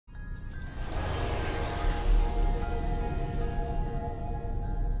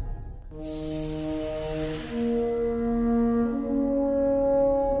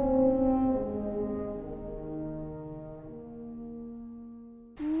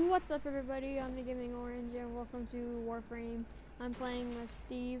What's up, everybody? I'm the Gaming Orange, and welcome to Warframe. I'm playing with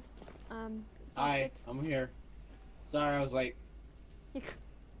Steve. Hi, I'm here. Sorry, I was like.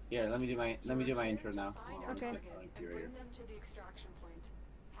 Here, let me do my intro now. Okay.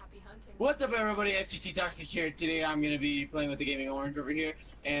 What's up, everybody? SCC Toxic here. Today, I'm gonna be playing with the Gaming Orange over here,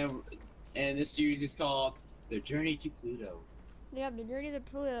 and this series is called The Journey to Pluto. Yeah, the journey to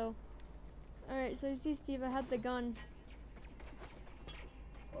Pluto. All right, so you see, Steve, I had the gun.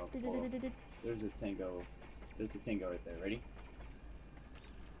 Oh, there's a tango. There's a tango right there. Ready?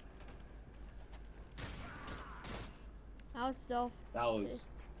 That was stealth. That was.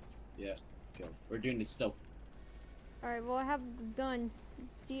 Yeah. Let's go. We're doing the stealth. All right, well, I have the gun.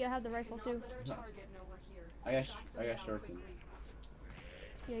 See, I have the rifle too. I got shortens.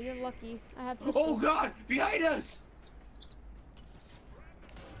 Yeah, you're lucky. I have. Oh God! Behind us!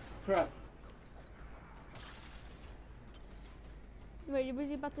 Crap. Wait, was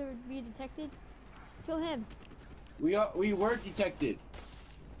he about to be detected? Kill him. We were detected.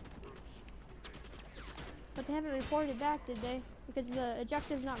 But they haven't reported back, did they? Because the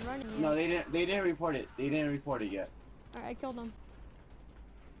ejective's not running yet. No, they didn't. They didn't report it. They didn't report it yet. All right, I killed him.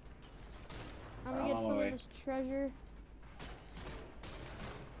 I'm gonna get some of this treasure.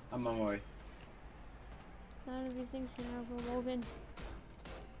 I'm on my way. None of these things can have a woven.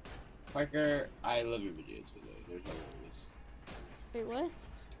 Parker, I love your videos, by the way. They're hilarious. Wait, what?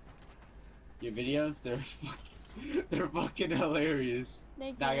 Your videos, they're fucking hilarious.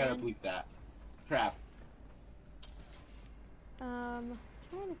 Thank now you, I gotta man. bleep that. Crap. Trying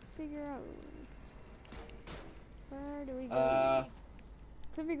to figure out where do we go?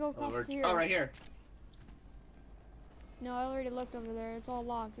 Could we go across here? Oh, right here. No, I already looked over there. It's all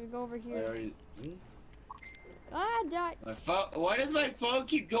locked. We go over here. Really? Ah, die. My phone. Why does my phone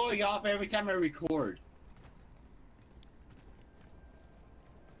keep going off every time I record?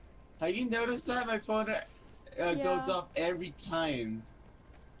 Have you noticed that my phone goes off every time?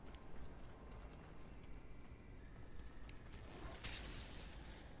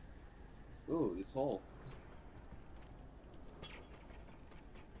 Ooh, this hole.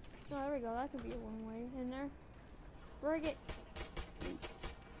 Oh, there we go. That could be a one way in there. Brig it.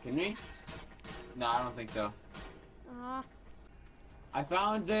 Can we? No, I don't think so. Ah. I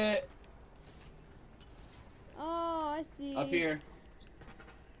found it. Oh, I see. Up here.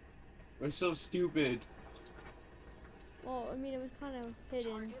 We're so stupid. Well, I mean, it was kind of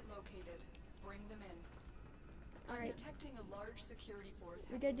hidden. Target located. Bring them in. Alright. Detecting a large security force.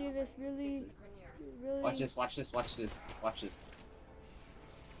 We gotta do this really. Watch this, watch this, watch this, watch this.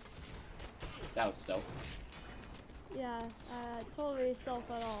 That was stealth. Yeah, totally stealth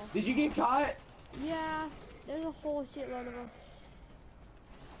at all. Did you get caught? Yeah, there's a whole shitload of them.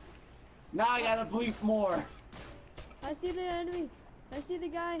 Now I gotta bleep more. I see the enemy. I see the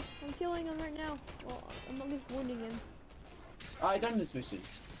guy. I'm killing him right now. Well, I'm at least wounding him. Oh, I've done this mission.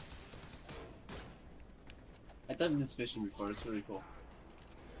 I've done this mission before. It's really cool.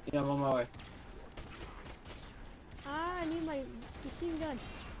 Yeah, I'm on my way. Ah, I need my machine gun.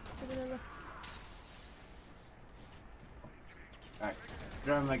 Alright,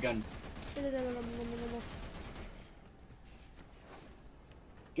 grab my gun.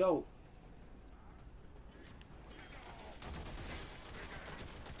 Go.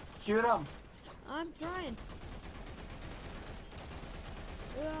 Shoot him. I'm trying.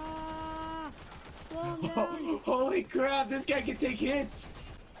 Ah, slow him down. Holy crap, this guy can take hits.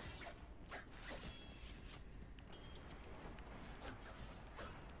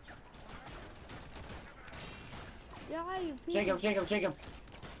 Yeah, you piece Shake him, of shake him, shake him.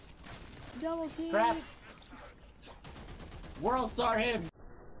 double team. Crap. World star him.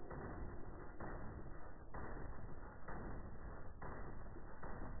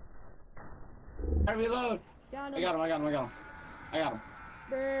 I reload. Down I got him, I got him, I got him. I got him.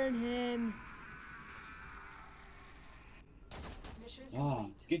 Burn him. Mission Oh,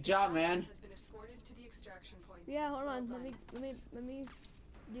 complete. good job, man. Has been escorted to the extraction point. Yeah, hold on. Well Let me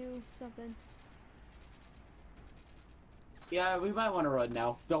do something. Yeah, we might want to run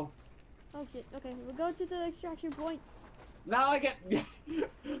now. Go. Oh shit. Okay, we'll go to the extraction point. Now I get.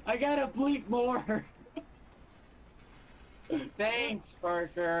 I gotta bleep more. Thanks,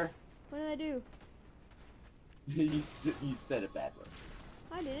 Parker. What did I do? you said a bad word.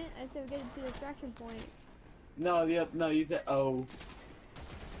 I didn't. I said we get to the extraction point. No, no, you said oh.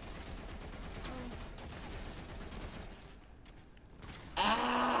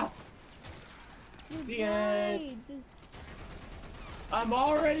 Ah! You Yes. died. I'm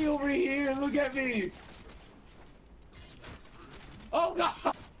already over here. Look at me. Oh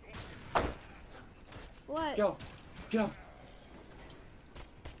God! What? Go, go.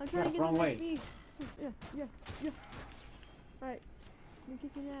 I'm trying to get wrong some way. XP. Yeah. Alright. I'm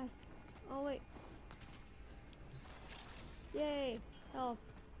kicking ass. Oh, wait. Yay. Health.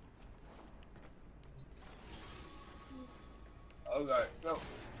 Oh god, no.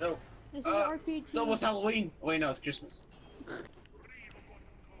 This is an RPG. It's almost Halloween. Oh, wait, no, it's Christmas.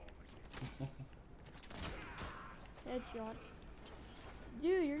 Headshot.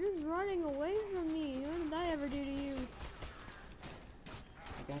 Dude, you're just running away from me. What did I ever do to you?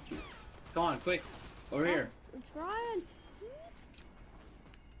 I got you. Come on, quick. Over here. I'm trying.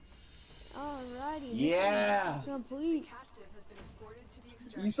 Alrighty. Yeah. mission complete. Captive has been escorted to the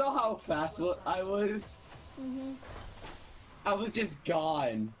extraction. You saw how fast I was? Mhm. I was just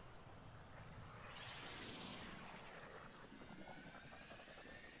gone.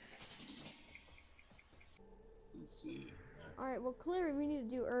 Let's see. Alright, well clearly we need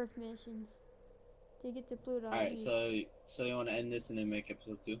to do Earth missions to get to Pluto. Alright, so you want to end this and then make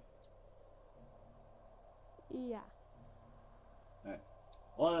episode 2? Yeah. Alright.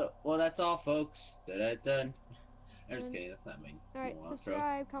 Well, that's all, folks. Done. I'm just kidding. That's not me. Alright,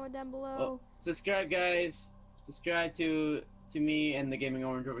 subscribe, comment down below. Well, subscribe, guys. Subscribe to me and the Gaming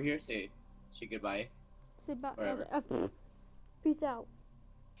Orange over here. Say goodbye. Say bye. Forever. Peace out.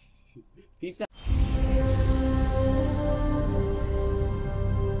 Peace out.